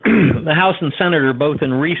The House and Senate are both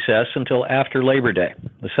in recess until after Labor Day.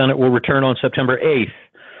 The Senate will return on September 8th,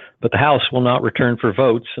 but the House will not return for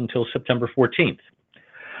votes until September 14th.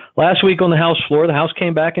 Last week on the House floor, the House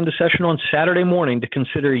came back into session on Saturday morning to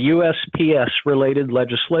consider USPS-related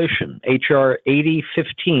legislation, H.R.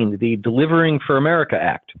 8015, the Delivering for America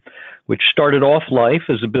Act, which started off life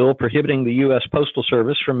as a bill prohibiting the U.S. Postal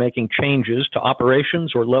Service from making changes to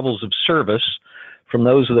operations or levels of service from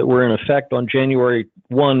those that were in effect on January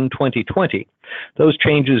 1, 2020. Those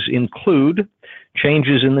changes include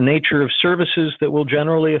changes in the nature of services that will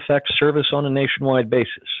generally affect service on a nationwide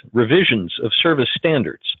basis, revisions of service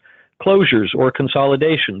standards, closures or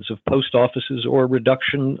consolidations of post offices or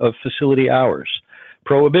reduction of facility hours,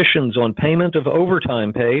 prohibitions on payment of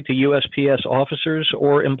overtime pay to USPS officers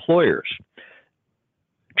or employers,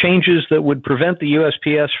 changes that would prevent the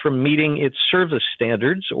USPS from meeting its service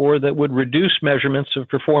standards or that would reduce measurements of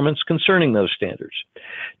performance concerning those standards,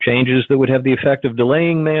 changes that would have the effect of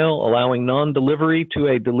delaying mail, allowing non-delivery to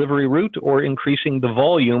a delivery route, or increasing the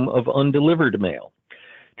volume of undelivered mail,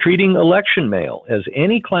 treating election mail as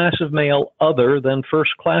any class of mail other than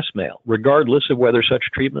first-class mail, regardless of whether such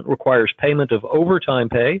treatment requires payment of overtime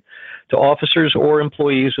pay to officers or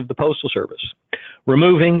employees of the Postal Service,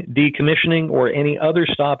 removing, decommissioning, or any other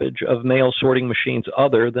stoppage of mail sorting machines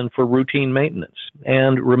other than for routine maintenance,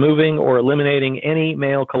 and removing or eliminating any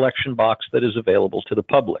mail collection box that is available to the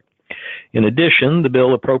public. In addition, the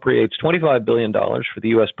bill appropriates $25 billion for the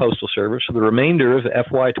U.S. Postal Service for the remainder of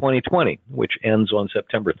FY 2020, which ends on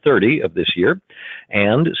September 30 of this year,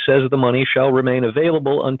 and says the money shall remain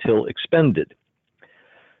available until expended.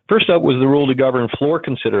 First up was the rule to govern floor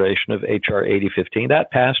consideration of H.R. 8015.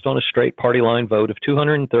 That passed on a straight party line vote of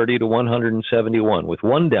 230 to 171, with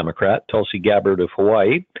one Democrat, Tulsi Gabbard of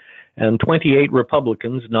Hawaii, and 28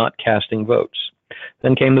 Republicans not casting votes.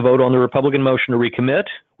 Then came the vote on the Republican motion to recommit,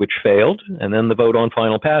 which failed, and then the vote on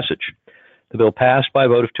final passage. The bill passed by a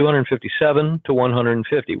vote of 257 to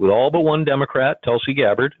 150, with all but one Democrat, Tulsi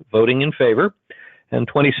Gabbard, voting in favor, and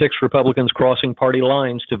 26 Republicans crossing party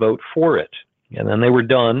lines to vote for it. And then they were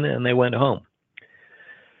done, and they went home.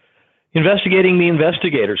 Investigating the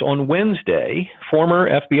investigators. On Wednesday, former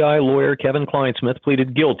FBI lawyer Kevin Clinesmith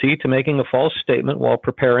pleaded guilty to making a false statement while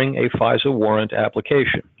preparing a FISA warrant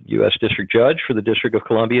application. U.S. District Judge for the District of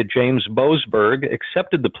Columbia, James Boasberg,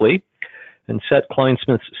 accepted the plea and set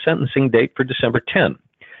Clinesmith's sentencing date for December 10.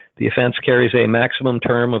 The offense carries a maximum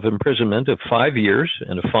term of imprisonment of 5 years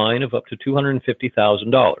and a fine of up to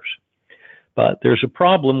 $250,000. But there's a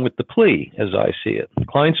problem with the plea, as I see it.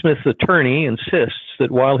 Clinesmith's attorney insists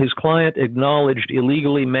that while his client acknowledged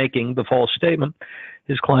illegally making the false statement,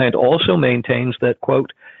 his client also maintains that,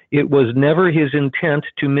 quote, it was never his intent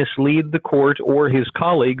to mislead the court or his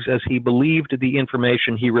colleagues as he believed the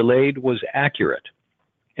information he relayed was accurate,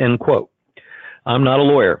 end quote. I'm not a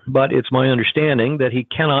lawyer, but it's my understanding that he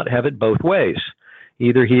cannot have it both ways.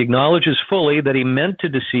 Either he acknowledges fully that he meant to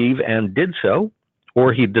deceive and did so,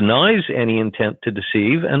 or he denies any intent to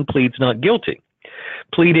deceive and pleads not guilty.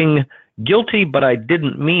 Pleading guilty but I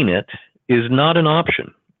didn't mean it is not an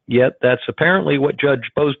option, yet that's apparently what Judge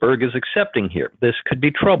Boasberg is accepting here. This could be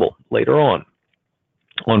trouble later on.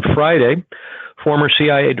 On Friday, former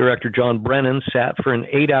CIA Director John Brennan sat for an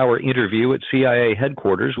 8-hour interview at CIA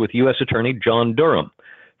headquarters with U.S. Attorney John Durham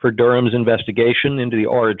for Durham's investigation into the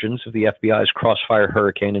origins of the FBI's Crossfire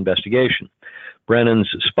Hurricane investigation. Brennan's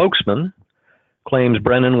spokesman claims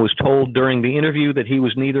Brennan was told during the interview that he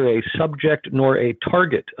was neither a subject nor a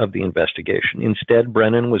target of the investigation. Instead,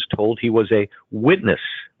 Brennan was told he was a witness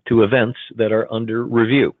to events that are under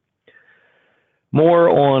review. More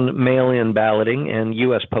on mail-in balloting and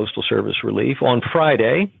U.S. Postal Service relief. On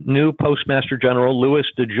Friday, new Postmaster General Louis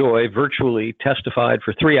DeJoy virtually testified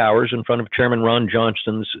for 3 hours in front of Chairman Ron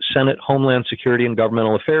Johnston's Senate Homeland Security and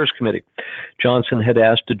Governmental Affairs Committee. Johnson had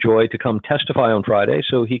asked DeJoy to come testify on Friday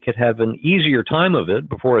so he could have an easier time of it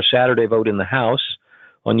before a Saturday vote in the House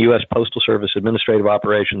on U.S. Postal Service administrative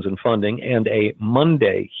operations and funding and a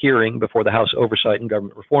Monday hearing before the House Oversight and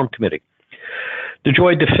Government Reform Committee.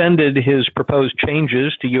 DeJoy defended his proposed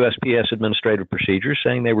changes to USPS administrative procedures,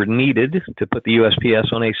 saying they were needed to put the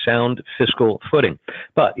USPS on a sound fiscal footing.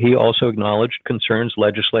 But he also acknowledged concerns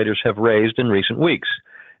legislators have raised in recent weeks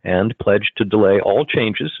and pledged to delay all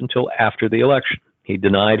changes until after the election. He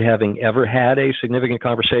denied having ever had a significant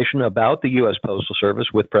conversation about the U.S. Postal Service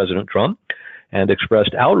with President Trump and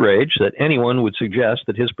expressed outrage that anyone would suggest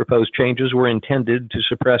that his proposed changes were intended to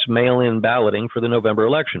suppress mail-in balloting for the November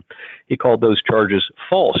election. He called those charges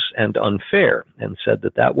false and unfair and said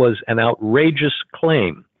that that was an outrageous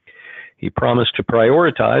claim. He promised to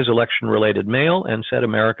prioritize election-related mail and said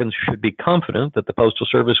Americans should be confident that the Postal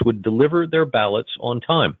Service would deliver their ballots on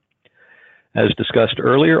time. As discussed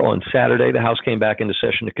earlier, on Saturday, the House came back into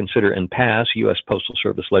session to consider and pass U.S. Postal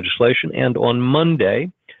Service legislation, and on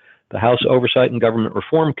Monday, the House Oversight and Government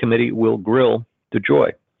Reform Committee will grill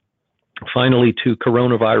DeJoy. Finally, to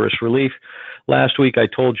coronavirus relief. Last week I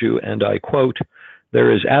told you, and I quote,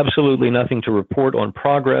 "There is absolutely nothing to report on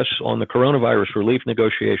progress on the coronavirus relief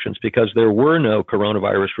negotiations because there were no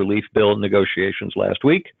coronavirus relief bill negotiations last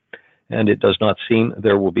week, and it does not seem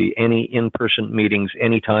there will be any in-person meetings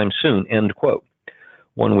anytime soon," end quote.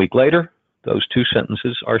 1 week later, those two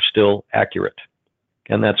sentences are still accurate.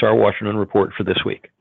 And that's our Washington Report for this week.